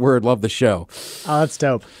spread the word. Love the show." Oh, that's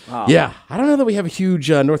dope. Wow. Yeah, I don't know that we have a huge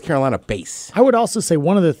North Carolina base. I would also say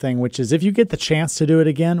one other thing, which is if you get the chance to do it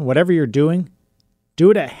again, whatever you're doing,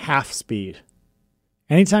 do it at half speed.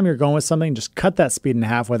 Anytime you're going with something, just cut that speed in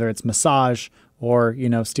half, whether it's massage or,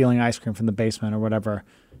 stealing ice cream from the basement or whatever,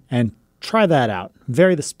 and try that out.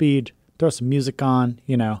 Vary the speed, throw some music on,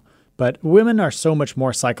 But women are so much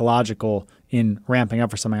more psychological in ramping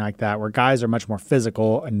up for something like that, where guys are much more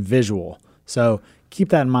physical and visual. So keep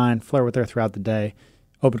that in mind, flirt with her throughout the day,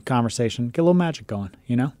 open conversation, get a little magic going,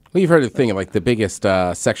 Well, you've heard the thing of the biggest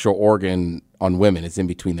sexual organ on women is in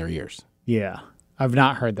between their ears. Yeah. I've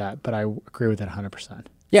not heard that, but I agree with it 100%.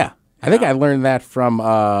 Yeah. I think I learned that from,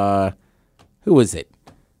 who was it?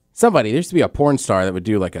 Somebody. There used to be a porn star that would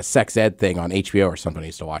do a sex ed thing on HBO or something. I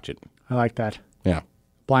used to watch it. I like that. Yeah.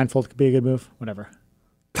 Blindfold could be a good move. Whatever.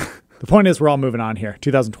 The point is we're all moving on here.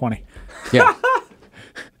 2020. Yeah.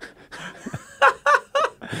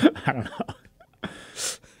 I don't know.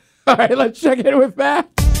 All right, let's check in with Matt.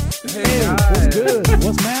 Hey, what's good?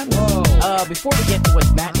 What's Matt? Whoa. Before we get to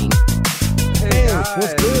what's Matting. Hey,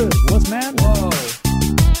 what's good? What's Matt? Whoa.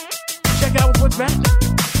 Check out what's Matting.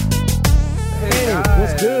 Hey,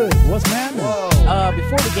 what's good? What's Matt? Whoa.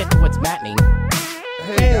 Before we get to what's Matting.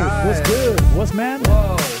 Hey, what's good? What's Matt?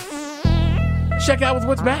 Whoa. Check out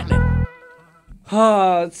what's Matting.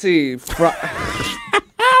 Let's see.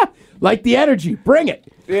 Like the energy. Bring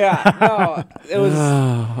it. Yeah, no, it was.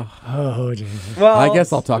 Oh, Jesus. Well, I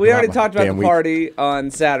guess I'll talk We about already my talked about damn the week. party on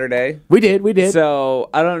Saturday. We did. So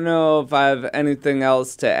I don't know if I have anything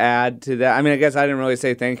else to add to that. I mean, I guess I didn't really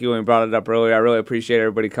say thank you when we brought it up earlier. I really appreciate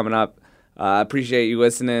everybody coming up. Appreciate you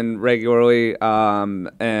listening regularly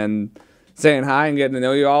and saying hi and getting to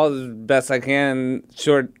know you all as best I can.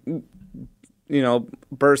 Short,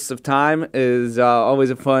 bursts of time is always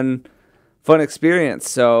a fun experience.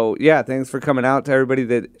 So yeah, thanks for coming out to everybody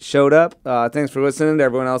that showed up. Thanks for listening to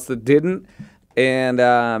everyone else that didn't. And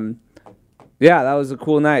yeah, that was a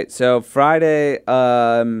cool night. So Friday,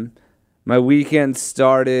 my weekend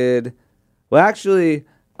started. Well, actually,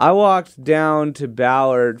 I walked down to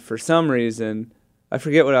Ballard for some reason. I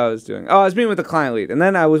forget what I was doing. Oh, I was meeting with the client lead. And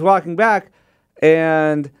then I was walking back,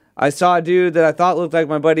 and I saw a dude that I thought looked like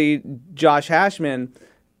my buddy Josh Hashman.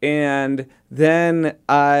 And then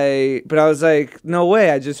I was like, no way,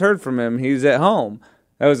 I just heard from him. He's at home.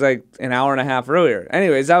 That was like an hour and a half earlier.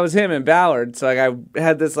 Anyways, that was him in Ballard. So I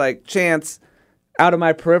had this chance out of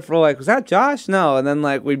my peripheral, was that Josh? No. And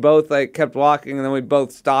then we both kept walking, and then we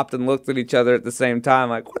both stopped and looked at each other at the same time,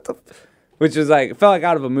 what the which was it felt like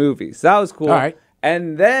out of a movie. So that was cool. All right.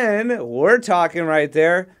 And then we're talking right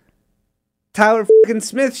there. Tyler fucking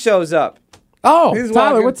Smith shows up. Oh, He's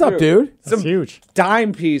Tyler, walking what's up, through. dude? That's huge.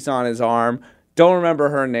 Dime piece on his arm. Don't remember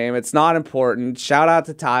her name. It's not important. Shout out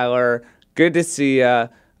to Tyler. Good to see ya.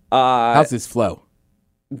 How's this flow?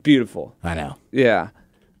 Beautiful. I know. Yeah.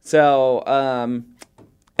 So,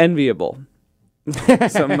 enviable,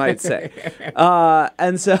 some might say.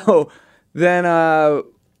 And so then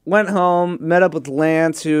went home, met up with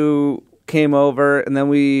Lance, who came over, and then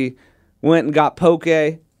we went and got poke.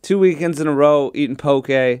 2 weekends in a row eating poke.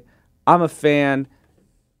 I'm a fan.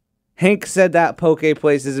 Hank said that poke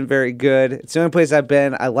place isn't very good. It's the only place I've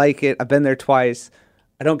been. I like it. I've been there twice.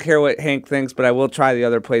 I don't care what Hank thinks, but I will try the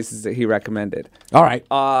other places that he recommended. All right.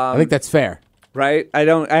 I think that's fair. Right? I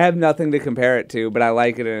have nothing to compare it to, but I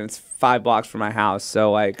like it, and it's 5 blocks from my house,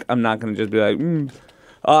 so like I'm not gonna just be like.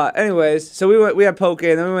 Anyways, so we had poke,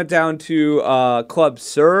 and then we went down to Club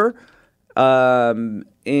Sur,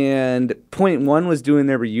 and Point One was doing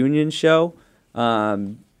their reunion show.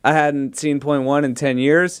 I hadn't seen Point One in 10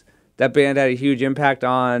 years. That band had a huge impact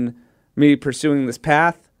on me pursuing this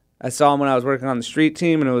path. I saw them when I was working on the street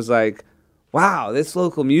team, and it was like, wow, this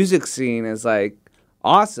local music scene is like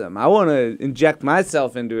awesome. I want to inject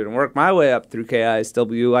myself into it and work my way up through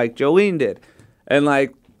KISW like Jolene did. And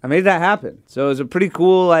like, I made that happen. So it was a pretty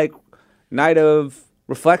cool like night of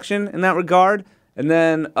reflection in that regard. And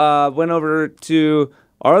then went over to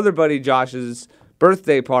our other buddy Josh's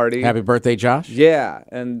birthday party. Happy birthday, Josh. Yeah,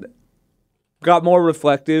 and got more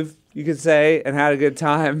reflective, you could say, and had a good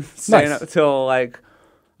time staying up till like,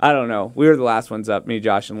 I don't know. We were the last ones up, me,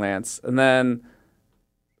 Josh, and Lance. And then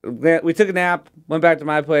we took a nap, went back to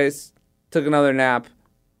my place, took another nap,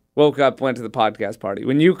 woke up, went to the podcast party.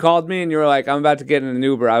 When you called me and you were like, I'm about to get in an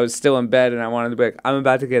Uber, I was still in bed and I wanted to be like, I'm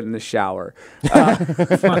about to get in the shower.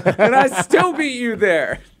 And I still beat you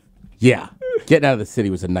there. Yeah. Getting out of the city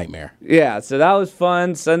was a nightmare. Yeah, so that was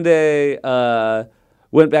fun. Sunday,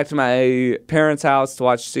 went back to my parents' house to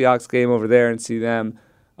watch the Seahawks game over there and see them.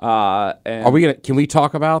 And Can we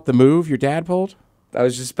talk about the move your dad pulled? I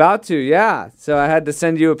was just about to, yeah. So I had to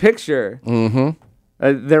send you a picture.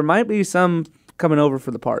 Mm-hmm. There might be some coming over for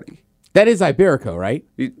the party. That is Iberico, right?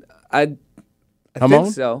 I Hamon?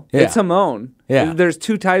 think so. Yeah. It's Hamon. Yeah. There's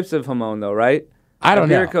 2 types of Hamon, though, right? I don't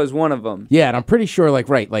know. Iberico is one of them. Yeah, and I'm pretty sure,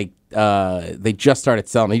 they just started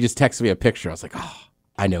selling. He just texted me a picture. I was like, oh,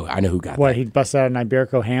 I know who got What, that. he busted out an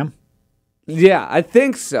Iberico ham? Yeah, I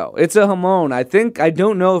think so. It's a Hamon. I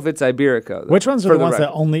don't know if it's Iberico. Though, Which ones are for the ones record.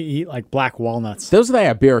 that only eat like black walnuts? Those are the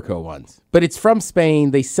Iberico ones, but it's from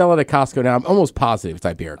Spain. They sell it at Costco now. I'm almost positive it's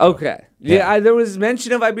Iberico. Okay. Yeah, there was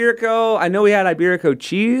mention of Iberico. I know we had Iberico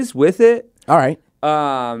cheese with it. All right.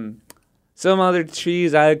 Some other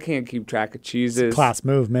cheese. I can't keep track of cheeses. Class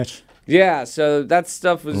move, Mitch. Yeah, so that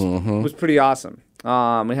stuff was pretty awesome.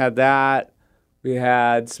 We had that. We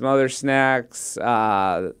had some other snacks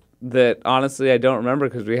that honestly I don't remember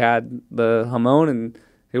because we had the Hamon and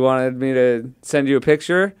he wanted me to send you a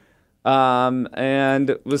picture.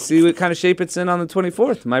 And we'll see what kind of shape it's in on the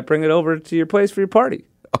 24th. Might bring it over to your place for your party.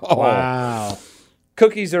 Oh. Wow.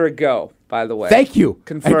 Cookies are a go, by the way. Thank you.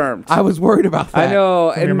 Confirmed. I was worried about that. I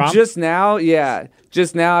know. From your And mom? just now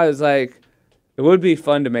I was like, it would be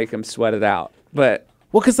fun to make him sweat it out. But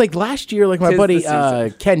Well, because like last year, like my Tis buddy the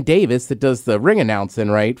season. Ken Davis that does the ring announcing,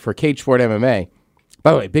 right, for Cage Sport MMA.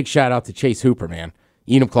 By the way, big shout out to Chase Hooper, man.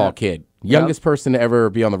 Enumclaw kid. Youngest person to ever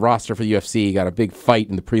be on the roster for the UFC. Got a big fight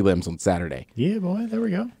in the prelims on Saturday. Yeah, boy, there we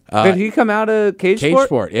go. did he come out of Cage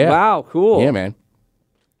Sport, yeah. Wow, cool. Yeah, man.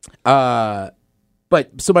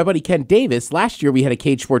 But so my buddy Ken Davis, last year we had a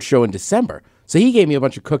Cage Sport show in December. So he gave me a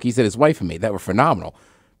bunch of cookies that his wife and made that were phenomenal.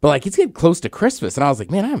 But like it's getting close to Christmas, and I was like,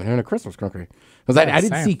 man, I haven't had a Christmas cookie. Because I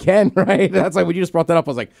didn't see Ken, right? That's like when you just brought that up, I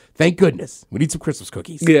was like, thank goodness. We need some Christmas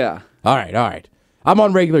cookies. Yeah. All right. I'm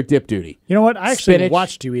on regular dip duty. You know what? I actually Spinach.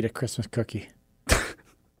 watched you eat a Christmas cookie.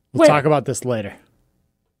 We'll talk about this later.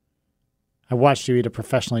 I watched you eat a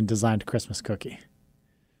professionally designed Christmas cookie.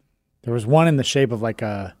 There was one in the shape of like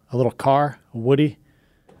a little car, a Woody.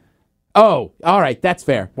 Oh, all right. That's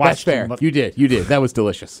fair. That's Watched fair. him look- You did. That was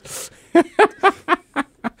delicious.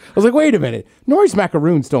 I was like, wait a minute. Nori's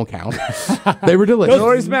macaroons don't count. They were delicious.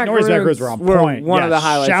 Nori's Nori's macaroons were on point. one Yeah, of the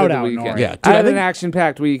highlights shout of the out, weekend. Nori. Yeah, dude, I I had an think-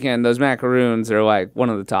 action-packed weekend. Those macaroons are like one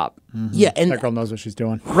of the top. Yeah, and That girl knows what she's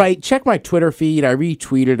doing. right. Check my Twitter feed. I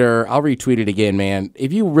retweeted her. I'll retweet it again, man.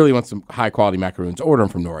 If you really want some high quality macaroons, order them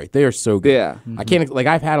from Nori. They are so good. Yeah. I can't like.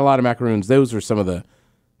 I've had a lot of macaroons. Those are some of the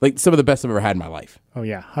best I've ever had in my life. Oh,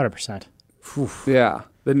 yeah, 100%. Yeah.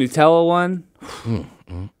 The Nutella one.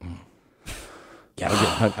 Yeah, I'm getting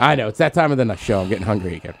hungry. I know it's that time of the show. I'm getting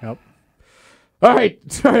hungry again. Yep. All right,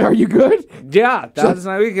 sorry, are you good? Yeah, that was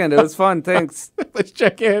my weekend. It was fun. Thanks. Let's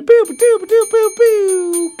check in. Boop, boop, boop, boop,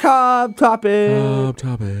 boop. Cobb topic.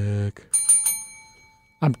 Topic.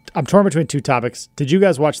 I'm torn between two topics. Did you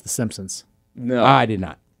guys watch The Simpsons? No. I did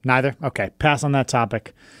not. Neither? Okay, pass on that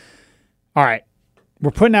topic. All right.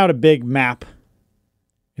 We're putting out a big map.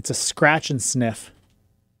 It's a scratch and sniff.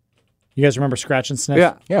 You guys remember scratch and sniff?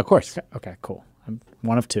 Yeah. Yeah, of course. Okay, cool. I'm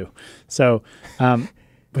one of two. So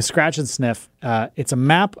with scratch and sniff, it's a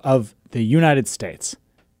map of the United States.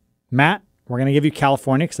 Matt, we're going to give you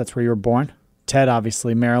California because that's where you were born. Ted,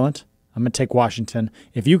 obviously, Maryland. I'm going to take Washington.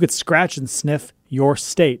 If you could scratch and sniff your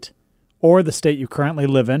state or the state you currently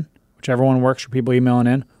live in, whichever one works for people emailing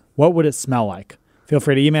in, what would it smell like? Feel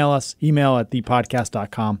free to email us,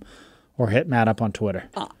 email@thepodcast.com, or hit Matt up on Twitter.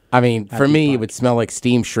 I mean, for me, it would smell like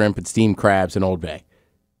steamed shrimp and steamed crabs in Old Bay.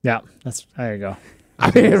 Yeah, there you go.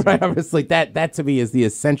 I mean, right? I'm just like that to me is the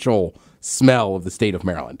essential smell of the state of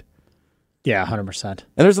Maryland. Yeah, 100%. And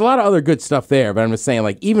there's a lot of other good stuff there, but I'm just saying,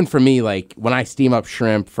 like, even for me, like, when I steam up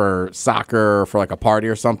shrimp for soccer or for, like, a party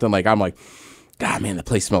or something, like, I'm like, God, man, the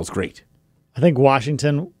place smells great. I think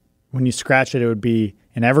Washington, when you scratch it, it would be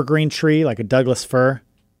an evergreen tree, like a Douglas fir,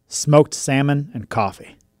 smoked salmon, and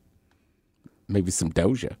coffee. Maybe some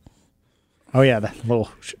Doja. Oh, yeah, that little...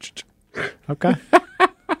 Okay.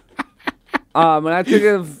 When I think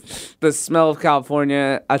of the smell of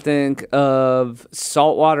California, I think of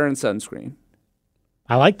salt water and sunscreen.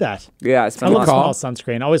 I like that. Yeah, I I spend a love lot. small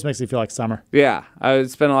sunscreen. Always makes me feel like summer. Yeah, I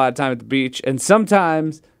would spend a lot of time at the beach, and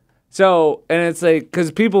sometimes, and it's like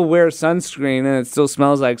because people wear sunscreen and it still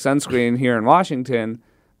smells like sunscreen here in Washington,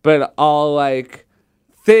 but I'll like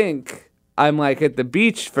think I'm like at the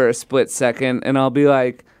beach for a split second, and I'll be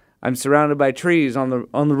like I'm surrounded by trees on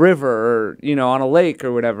the river or on a lake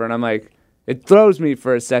or whatever, and I'm like it throws me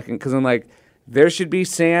for a second because I'm like there should be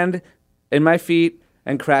sand in my feet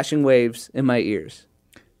and crashing waves in my ears.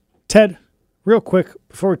 Ted, real quick,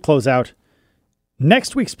 before we close out,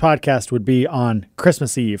 next week's podcast would be on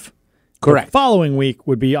Christmas Eve. Correct. The following week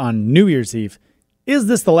would be on New Year's Eve. Is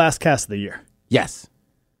this the last cast of the year? Yes.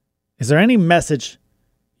 Is there any message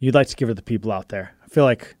you'd like to give to the people out there? I feel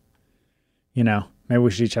like, maybe we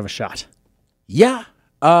should each have a shot. Yeah.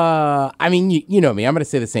 I mean, you know me. I'm going to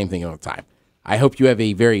say the same thing all the time. I hope you have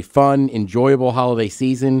a very fun, enjoyable holiday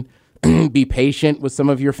season. Be patient with some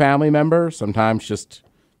of your family members. Sometimes just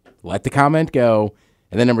let the comment go.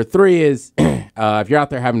 And then number 3 is, if you're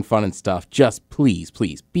out there having fun and stuff, just please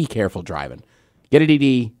be careful driving. Get a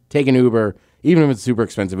DD, take an Uber, even if it's a super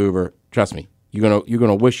expensive Uber. Trust me, you're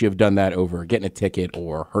gonna wish you have done that over getting a ticket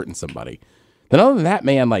or hurting somebody. Then other than that,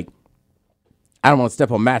 man, like I don't want to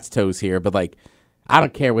step on Matt's toes here, but like I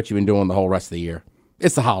don't care what you've been doing the whole rest of the year.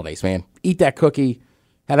 It's the holidays, man. Eat that cookie.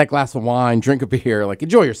 Have that glass of wine, drink a beer, like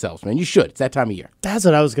enjoy yourselves, man. You should. It's that time of year. That's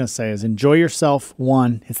what I was going to say is enjoy yourself.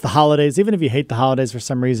 1, it's the holidays. Even if you hate the holidays for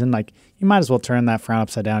some reason, like you might as well turn that frown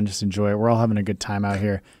upside down and just enjoy it. We're all having a good time out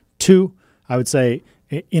here. 2, I would say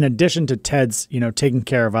in addition to Ted's, taking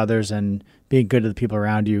care of others and being good to the people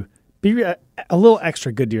around you, be a little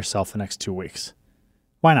extra good to yourself the next 2 weeks.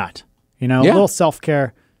 Why not? A little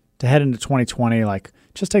self-care to head into 2020. Like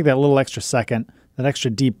just take that little extra second, that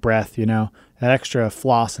extra deep breath, that extra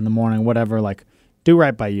floss in the morning, whatever, like do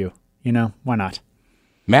right by you, why not?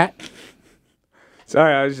 Matt?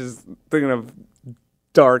 Sorry, I was just thinking of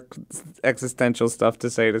dark existential stuff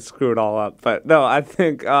to say to screw it all up. But no, I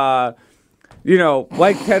think, like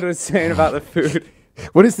Ted was saying about the food.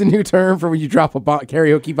 What is the new term for when you drop a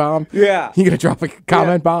karaoke bomb? Yeah. You going to drop a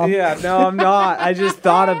comment bomb? Yeah, no, I'm not. I just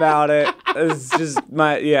thought about it. It's just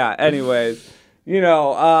anyways.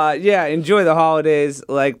 Enjoy the holidays.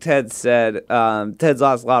 Like Ted said, Ted's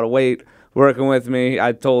lost a lot of weight working with me.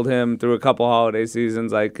 I told him through a couple holiday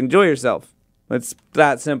seasons, like, enjoy yourself. It's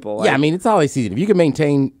that simple. Yeah, I mean, it's holiday season. If you can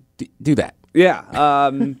maintain, do that. Yeah.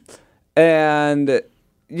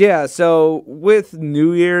 So with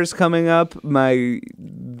New Year's coming up, I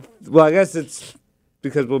guess it's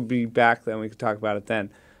because we'll be back then. We can talk about it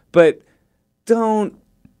then. But don't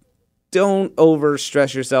over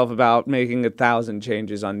stress yourself about making 1,000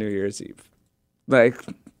 changes on New Year's Eve. Like,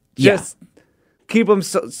 just keep them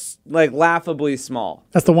laughably small.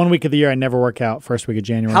 That's the 1 week of the year I never work out, first week of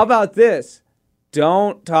January. How about this?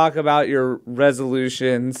 Don't talk about your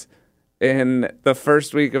resolutions in the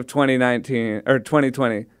first week of 2019 or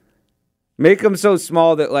 2020. Make them so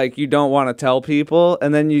small that you don't want to tell people,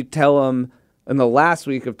 and then you tell them in the last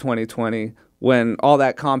week of 2020 when all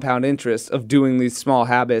that compound interest of doing these small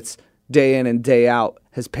habits day in and day out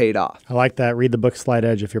has paid off. I like that. Read the book Slight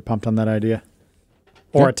Edge if you're pumped on that idea.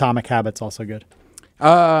 Or Atomic Habits, also good.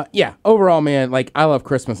 Overall, man, I love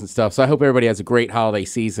Christmas and stuff, so I hope everybody has a great holiday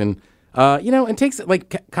season. And takes,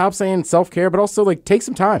 Cobb's saying, self-care, but also, take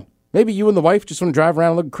some time. Maybe you and the wife just want to drive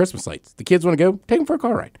around and look at Christmas lights. The kids want to go, take them for a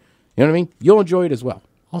car ride. You know what I mean? You'll enjoy it as well.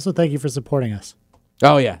 Also, thank you for supporting us.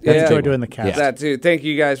 Oh, yeah. I Yeah. enjoy doing the cast. That too. Thank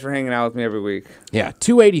you guys for hanging out with me every week. Yeah,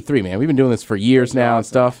 283, man. We've been doing this for years now and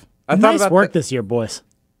stuff. I thought Nice about work this year, boys.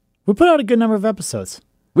 We put out a good number of episodes.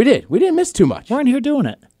 We did. We didn't miss too much. We're in here doing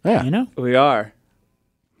it. Yeah. You know? We are.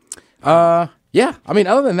 Yeah, I mean,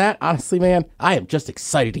 other than that, honestly, man, I am just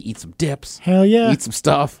excited to eat some dips. Hell yeah. Eat some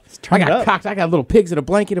stuff. turn I it got up. cocked. I got little pigs in a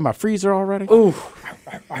blanket in my freezer already. Ooh.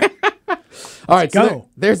 All right, so go.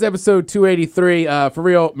 there's episode 283. For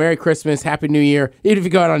real, Merry Christmas, Happy New Year. Even if you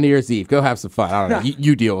go out on New Year's Eve, go have some fun. I don't know.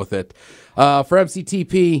 You deal with it. For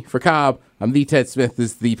MCTP, for Cobb, I'm the Ted Smith.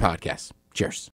 This is the podcast. Cheers.